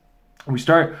slot. We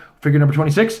start figure number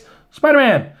 26,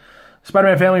 Spider-Man.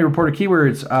 Spider-Man family reporter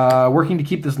keywords. Working to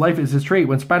keep this life is his trait.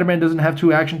 When Spider-Man doesn't have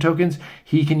 2 action tokens,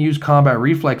 he can use combat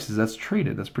reflexes. That's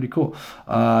traded. That's pretty cool.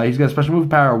 He's got a special move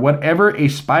power. Whatever a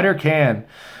spider can.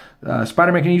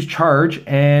 Spider-Man can use charge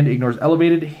and ignores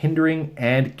elevated, hindering,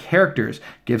 and characters.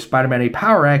 Gives Spider-Man a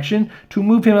power action to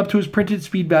move him up to his printed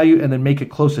speed value and then make a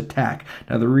close attack.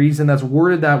 Now the reason that's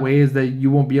worded that way is that you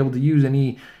won't be able to use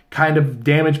any kind of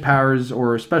damage powers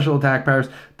or special attack powers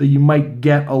that you might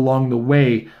get along the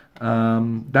way.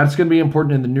 That's going to be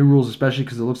important in the new rules, especially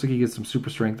because it looks like he gets some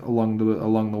super strength along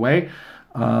the way.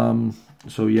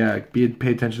 So yeah, pay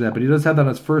attention to that. But he does have that on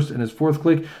his first and his fourth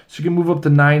click, so you can move up to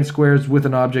 9 squares with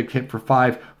an object hit for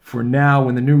 5. For now,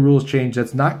 when the new rules change,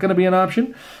 that's not going to be an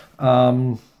option.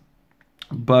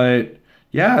 But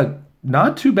yeah,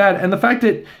 not too bad. And the fact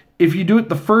that if you do it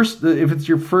if it's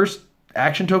your first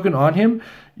action token on him,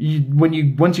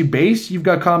 once you base, you've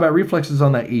got combat reflexes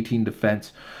on that 18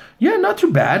 defense. Yeah, not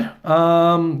too bad.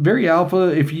 Very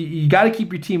alpha. If you got to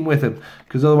keep your team with him,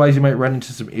 because otherwise you might run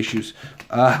into some issues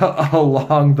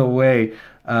along the way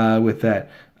with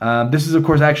that. This is, of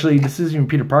course, this isn't even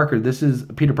Peter Parker. This is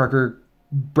Peter Parker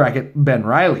bracket Ben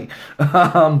Reilly.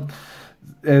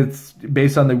 It's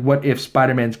based on the What If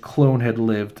Spider-Man's Clone Had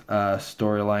Lived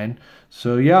storyline.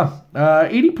 So yeah,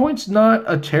 80 points, not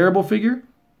a terrible figure.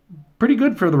 Pretty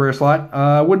good for the rare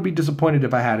slot. Wouldn't be disappointed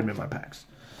if I had him in my packs.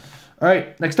 All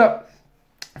right, next up,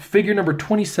 figure number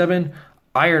 27,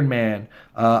 Iron Man.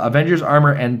 Avengers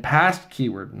armor and past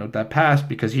keyword. Note that past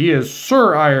because he is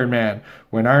Sir Iron Man.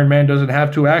 When Iron Man doesn't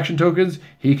have 2 action tokens,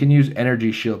 he can use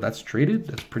energy shield. That's traded.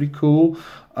 That's pretty cool.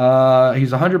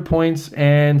 He's 100 points,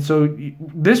 and so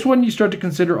this one you start to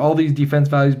consider all these defense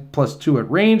values +2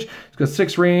 at range. He's got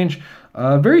 6 range.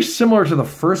 Very similar to the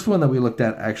first one that we looked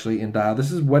at actually in Dial.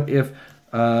 This is what if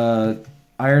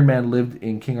Iron Man lived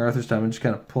in King Arthur's time. I'm just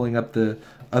kind of pulling up the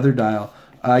other Dial.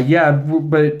 Yeah,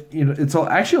 but you know, it's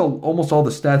almost all the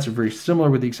stats are very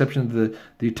similar, with the exception of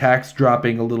the attacks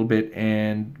dropping a little bit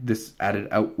and this added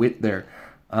outwit there.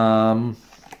 Yeah.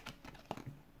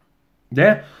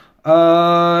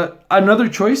 Another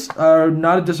choice.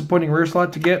 Not a disappointing rare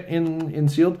slot to get in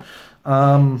sealed.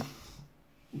 But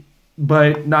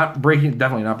definitely not breaking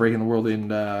the world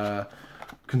in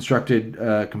constructed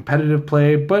competitive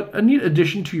play, but a neat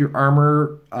addition to your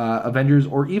armor, Avengers,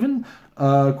 or even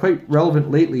quite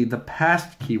relevant lately, the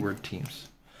past keyword teams.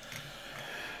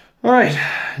 All right,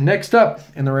 next up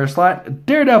in the rare slot,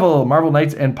 Daredevil, Marvel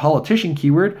Knights and Politician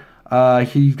keyword.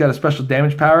 He's got a special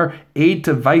damage power, aid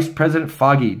to Vice President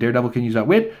Foggy. Daredevil can use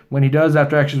Outwit. When he does,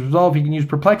 after actions resolve, he can use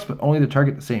Perplex, but only to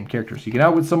target the same character. So you can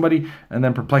outwit somebody and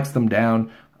then perplex them down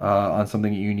on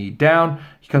something that you need down.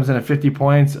 He comes in at 50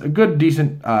 points. A good,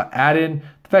 decent add-in.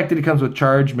 The fact that he comes with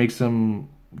charge makes him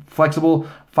flexible.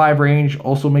 5 range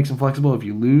also makes them flexible if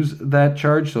you lose that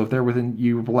charge. So if they're within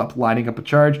you lining up a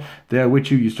charge, they outwit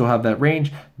you, you still have that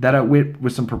range. That outwit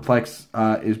with some perplex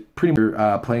is pretty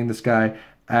much playing this guy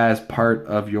as part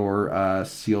of your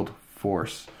sealed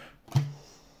force.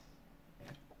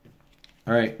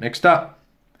 All right, next up,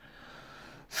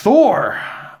 Thor.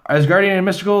 As Guardian and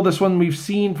Mystical, this one we've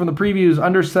seen from the previews.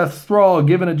 Under Seth's thrall,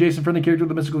 give an adjacent friendly character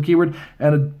with a mystical keyword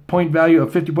and a point value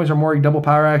of 50 points or more, a double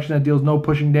power action that deals no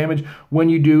pushing damage. When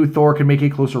you do, Thor can make a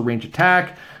closer range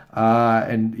attack.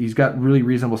 And he's got really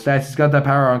reasonable stats. He's got that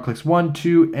power on Clix 1,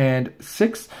 2, and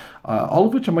 6. All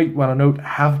of which I might want to note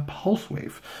have Pulse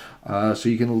Wave. So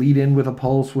you can lead in with a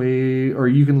Pulse Wave, or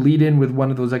you can lead in with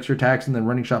one of those extra attacks and then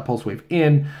Running Shot Pulse Wave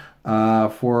in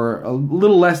for a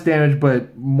little less damage,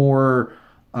 but more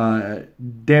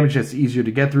damage that's easier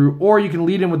to get through. Or you can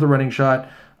lead in with the Running Shot,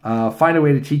 find a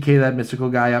way to TK that mystical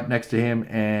guy up next to him,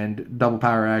 and double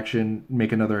power action,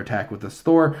 make another attack with this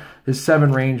Thor. His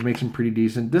 7 range makes him pretty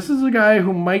decent. This is a guy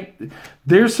who might...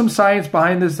 There's some science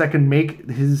behind this that can make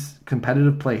his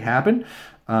competitive play happen.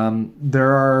 But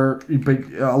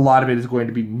a lot of it is going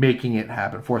to be making it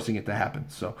happen, forcing it to happen.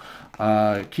 So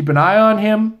keep an eye on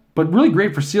him, but really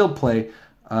great for sealed play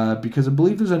because I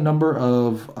believe there's a number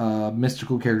of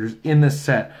mystical characters in this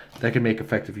set that can make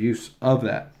effective use of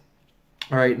that.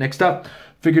 All right, next up,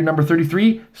 figure number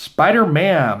 33,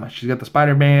 Spider-Man. She's got the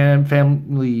Spider-Man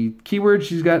family keyword.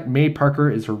 She's got May Parker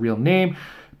is her real name.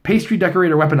 Pastry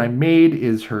decorator weapon I made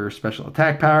is her special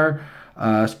attack power.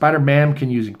 Spider-Man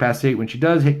can use Incapacitate. When she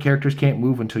does, hit characters can't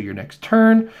move until your next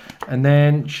turn. And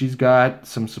then she's got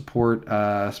some support.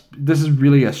 This is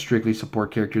really a strictly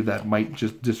support character that might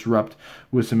just disrupt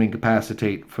with some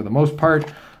Incapacitate for the most part.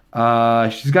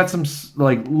 She's got some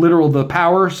like literal the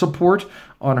power support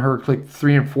on her Click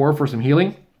 3 and 4 for some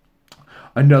healing.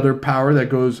 Another power that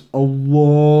goes a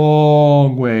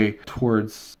long way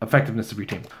towards effectiveness of your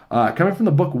team. Coming from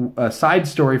the book, a side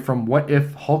story from What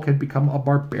If Hulk Had Become a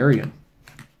Barbarian.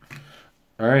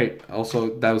 All right.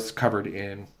 Also, that was covered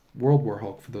in World War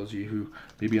Hulk, for those of you who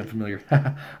may be unfamiliar.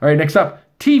 All right, next up,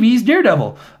 TV's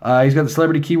Daredevil. He's got the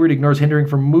celebrity keyword, ignores hindering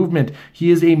from movement.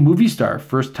 He is a movie star.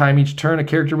 First time each turn, a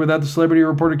character without the celebrity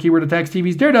reporter keyword attacks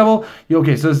TV's Daredevil.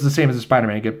 Okay, so this is the same as the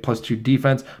Spider-Man. You get +2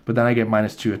 defense, but then I get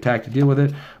 -2 attack to deal with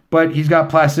it. But he's got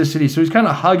plasticity, so he's kind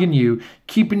of hugging you,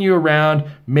 keeping you around,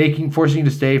 forcing you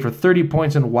to stay for 30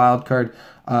 points in a wild card.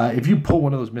 If you pull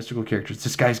one of those mystical characters,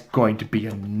 this guy's going to be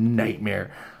a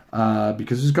nightmare.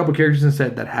 Because there's a couple characters in the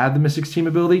set that have the Mystics team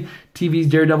ability. TV's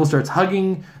Daredevil starts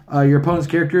hugging your opponent's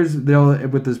characters.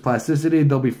 With this plasticity,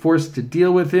 they'll be forced to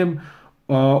deal with him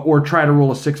or try to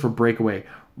roll a 6 for breakaway.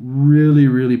 Really,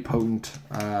 really potent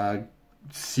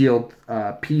sealed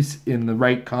piece in the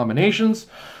right combinations.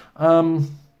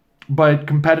 But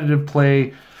competitive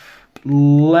play,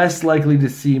 less likely to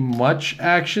see much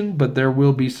action, but there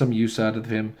will be some use out of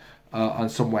him on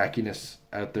some wackiness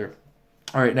out there.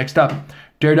 All right, next up,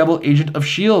 Daredevil, Agent of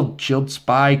S.H.I.E.L.D. S.H.I.E.L.D.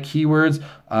 spy keywords,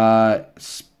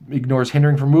 ignores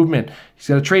hindering from movement. He's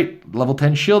got a trait, level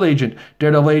 10 S.H.I.E.L.D. agent.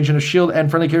 Daredevil, Agent of S.H.I.E.L.D.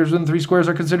 and friendly characters within 3 squares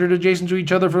are considered adjacent to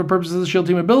each other for the purposes of the S.H.I.E.L.D.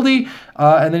 team ability.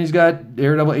 And then he's got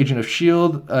Daredevil, Agent of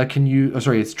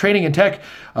S.H.I.E.L.D. It's training and tech.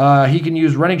 He can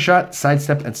use running shot,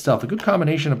 sidestep, and stealth. A good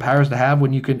combination of powers to have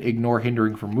when you can ignore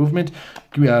hindering from movement.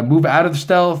 Move out of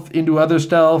stealth, into other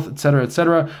stealth, etc.,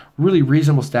 etc. Really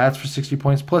reasonable stats for 60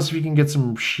 points. Plus, if you can get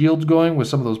some shields going with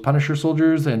some of those Punisher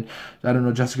soldiers and, I don't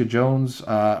know, Jessica Jones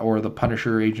or the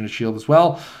Punisher Agent of S.H.I.E.L.D. as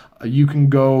well, you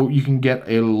can get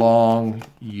a long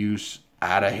use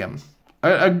out of him.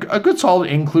 A good solid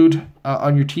include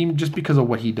on your team just because of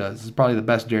what he does. This is probably the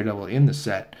best Daredevil in the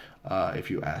set, if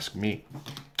you ask me.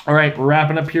 All right, we're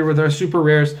wrapping up here with our super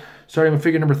rares, starting with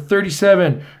figure number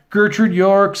 37, Gertrude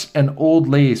Yorks and Old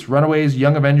Lace. Runaways,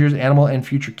 Young Avengers, Animal, and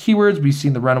Future keywords. We've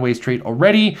seen the Runaways trait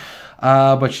already,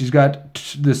 but she's got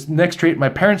this next trait. My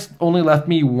parents only left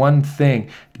me one thing.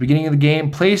 At the beginning of the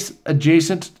game, place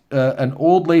adjacent an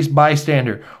Old Lace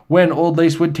bystander. When Old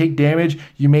Lace would take damage,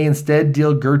 you may instead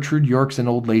deal Gertrude Yorks and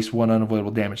Old Lace 1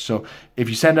 unavoidable damage. So if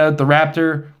you send out the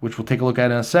Raptor, which we'll take a look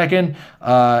at in a second,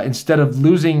 instead of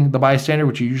losing the bystander,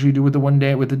 which you usually do with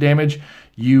the damage,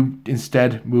 you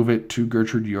instead move it to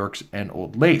Gertrude Yorks and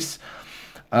Old Lace.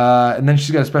 And then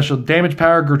she's got a special damage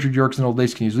power. Gertrude Yorks and Old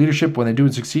Lace can use leadership. When they do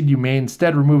and succeed, you may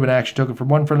instead remove an action token from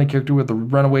one friendly character with the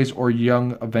Runaways or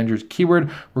Young Avengers keyword,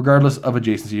 regardless of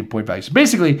adjacency and point value. So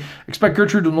basically, expect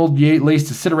Gertrude and Old Lace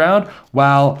to sit around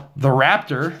while the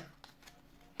Raptor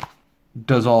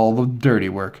does all the dirty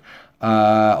work.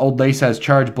 Old Lace has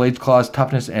charge, blades, claws,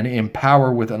 toughness, and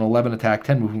empower with an 11 attack,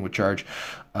 10 movement with charge,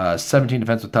 17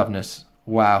 defense with toughness,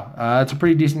 Wow. It's a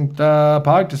pretty decent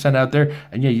pog to send out there.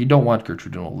 And yeah, you don't want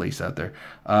Gertrudinal Lace out there.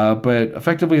 But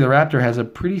effectively, the Raptor has a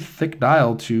pretty thick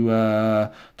dial to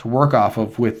work off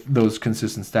of with those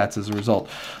consistent stats as a result.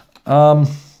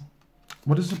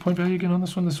 What is the point value again on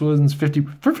this one? This one's 50.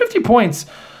 For 50 points,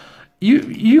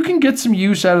 you can get some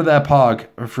use out of that pog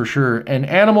for sure. And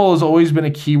animal has always been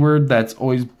a keyword that's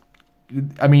always...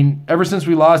 I mean, ever since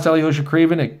we lost Alyosha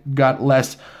Craven, it got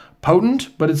less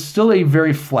potent, but it's still a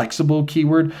very flexible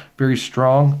keyword, very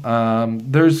strong.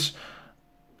 There's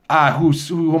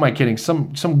who am I kidding?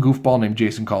 Some goofball named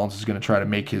Jason Collins is going to try to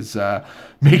make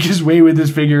his way with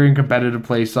this figure in competitive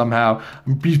play somehow.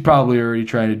 He's probably already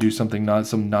trying to do something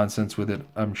some nonsense with it,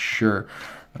 I'm sure.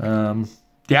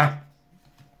 Yeah.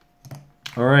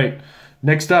 All right.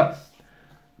 Next up,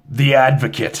 the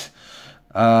Advocate.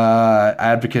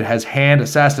 Advocate has hand,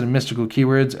 assassin, and mystical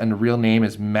keywords, and the real name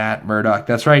is Matt Murdock.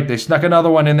 That's right, they snuck another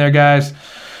one in there, guys.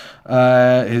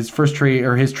 His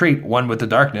trait, One with the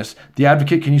Darkness. The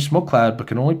Advocate can use Smoke Cloud, but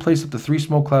can only place up to 3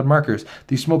 Smoke Cloud markers.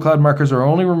 These Smoke Cloud markers are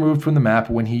only removed from the map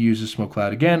when he uses Smoke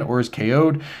Cloud again or is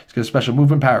KO'd. He's got a special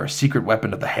movement power, Secret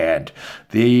Weapon of the Hand.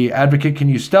 The Advocate can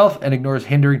use Stealth and ignores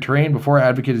hindering terrain. Before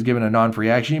Advocate is given a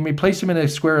non-free action, you may place him in a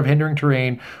square of hindering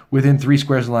terrain within 3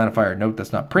 squares of the line of fire. Note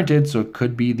that's not printed, so it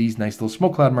could be these nice little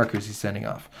Smoke Cloud markers he's sending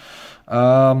off.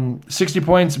 60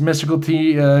 points, mystical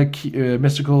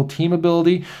team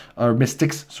ability, or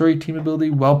mystics, sorry, team ability,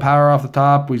 well power off the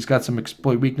top. He's got some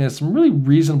exploit weakness, some really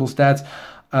reasonable stats,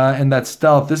 and that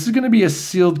stealth. This is going to be a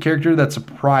sealed character that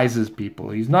surprises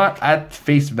people. He's not at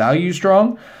face value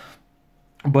strong,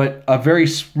 but a very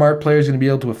smart player is going to be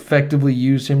able to effectively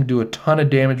use him, do a ton of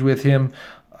damage with him,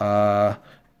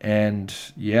 and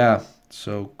yeah.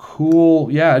 So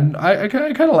cool. Yeah, I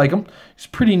kind of like him. He's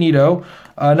pretty neato.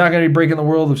 Not going to be breaking the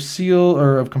world of Seal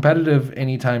or of competitive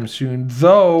anytime soon,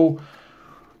 though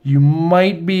you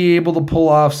might be able to pull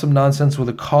off some nonsense with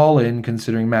a call-in,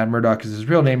 considering Matt Murdock is his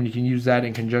real name, and you can use that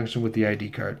in conjunction with the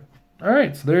ID card. All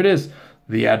right, so there it is.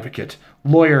 The Advocate.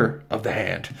 Lawyer of the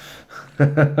Hand.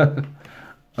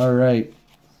 All right.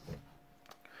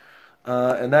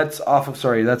 And that's off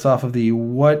of the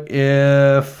What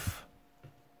If...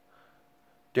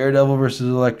 Daredevil versus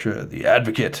Elektra, the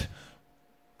Advocate.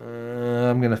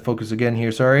 I'm going to focus again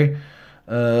here, sorry.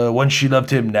 Once she loved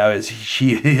him, now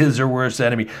she is her worst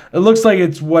enemy. It looks like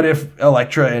it's what if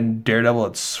Elektra and Daredevil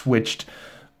had switched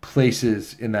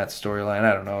places in that storyline.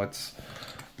 I don't know. It's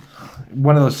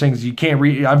one of those things you can't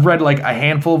read. I've read like a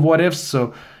handful of what ifs,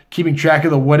 so keeping track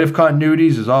of the what if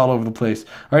continuities is all over the place.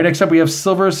 All right, next up we have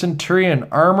Silver Centurion.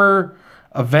 Armor,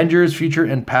 Avengers, future,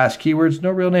 and past keywords.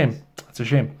 No real name. That's a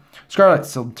shame. Scarlet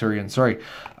Centurion, sorry.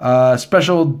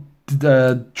 Special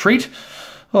trait.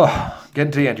 Oh,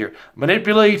 getting to the end here.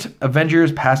 Manipulate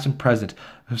Avengers past and present.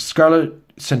 Scarlet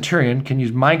Centurion can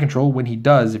use mind control. When he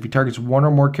does, if he targets one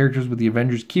or more characters with the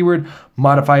Avengers keyword,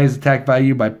 modify his attack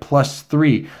value by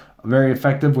 +3. Very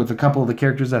effective with a couple of the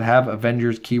characters that have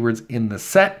Avengers keywords in the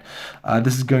set.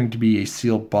 This is going to be a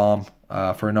sealed bomb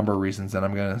for a number of reasons, and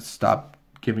I'm going to stop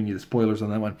giving you the spoilers on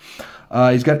that one.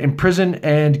 He's got Imprison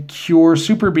and Cure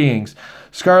Super Beings.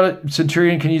 Scarlet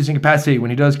Centurion can use Incapacitate. When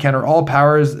he does, counter all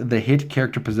powers the hit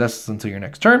character possesses until your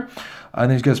next turn. And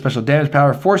then he's got a special damage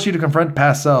power, force you to confront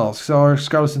past cells. So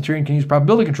Scarlet Centurion can use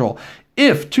probability control.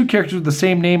 If 2 characters with the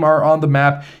same name are on the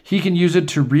map, he can use it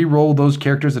to re-roll those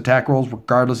characters' attack rolls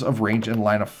regardless of range and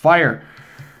line of fire.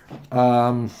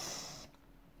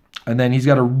 And then he's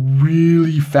got a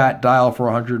really fat dial for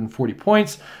 140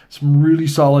 points, some really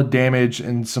solid damage,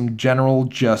 and some general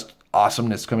just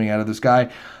awesomeness coming out of this guy.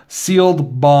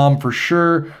 Sealed bomb for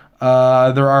sure.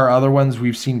 There are other ones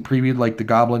we've seen previewed, like the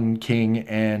Goblin King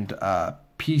and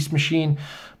Peace Machine.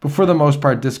 But for the most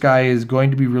part, this guy is going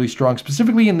to be really strong,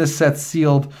 specifically in this set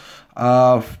sealed,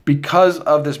 because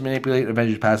of this Manipulate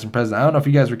Avengers past and present. I don't know if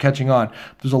you guys are catching on.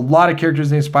 There's a lot of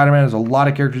characters named Spider-Man. There's a lot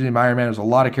of characters named Iron Man. There's a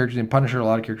lot of characters named Punisher. A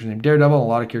lot of characters named Daredevil. A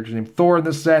lot of characters named Thor in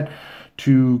this set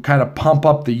to kind of pump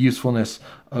up the usefulness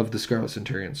of the Scarlet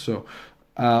Centurion. So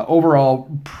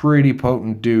overall, pretty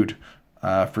potent dude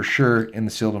for sure in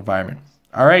the sealed environment.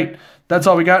 All right, that's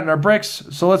all we got in our bricks.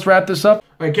 So let's wrap this up.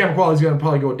 All right, camera quality is going to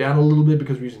probably go down a little bit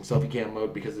because we're using selfie cam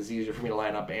mode because it's easier for me to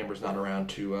line up. Amber's not around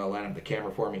to line up the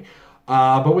camera for me.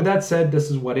 But with that said, this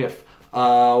is what if.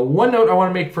 One note I want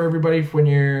to make for everybody when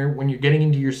you're getting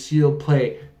into your sealed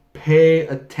play, pay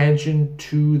attention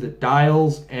to the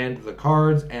dials and the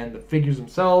cards and the figures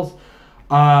themselves.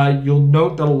 You'll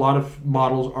note that a lot of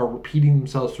models are repeating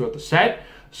themselves throughout the set.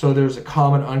 So there's a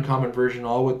common, uncommon version,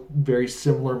 all with very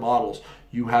similar models.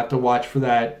 You have to watch for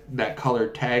that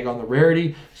colored tag on the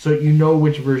rarity so you know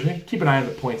which version. Keep an eye on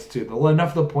the points too.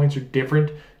 Enough of the points are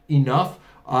different enough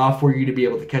for you to be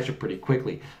able to catch it pretty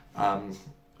quickly.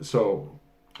 So,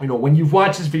 you know, when you've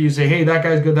watched this video, you say, hey, that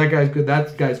guy's good, that guy's good,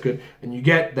 that guy's good, and you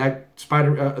get that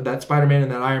Spider-Man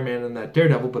and that Iron Man and that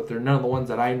Daredevil, but they're none of the ones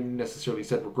that I necessarily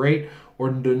said were great, or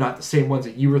they're not the same ones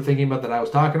that you were thinking about that I was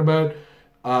talking about,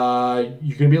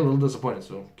 you're going to be a little disappointed,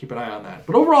 so keep an eye on that.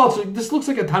 But overall, this looks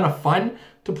like a ton of fun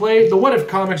to play. The What If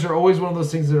comics are always one of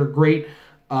those things that are great,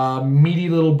 meaty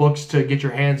little books to get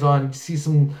your hands on. See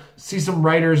some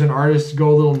writers and artists go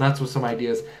a little nuts with some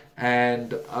ideas,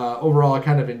 and overall, I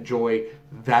kind of enjoy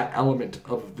that element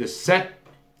of this set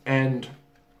and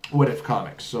What If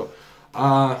comics. So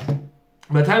by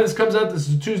the time this comes out, this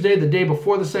is Tuesday, the day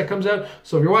before the set comes out.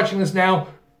 So if you're watching this now,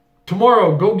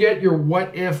 tomorrow, go get your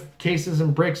What If cases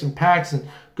and bricks and packs and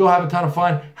go have a ton of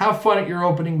fun. Have fun at your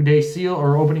opening day seal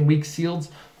or opening week seals,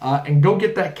 and go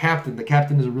get that Captain. The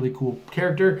Captain is a really cool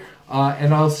character,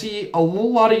 and I'll see a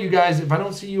lot of you guys. If I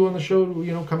don't see you on the show,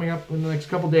 you know, coming up in the next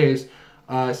couple days,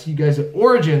 see you guys at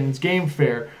Origins Game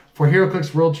Fair for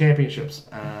Heroclix World Championships.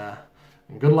 And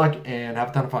good luck and have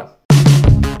a ton of fun.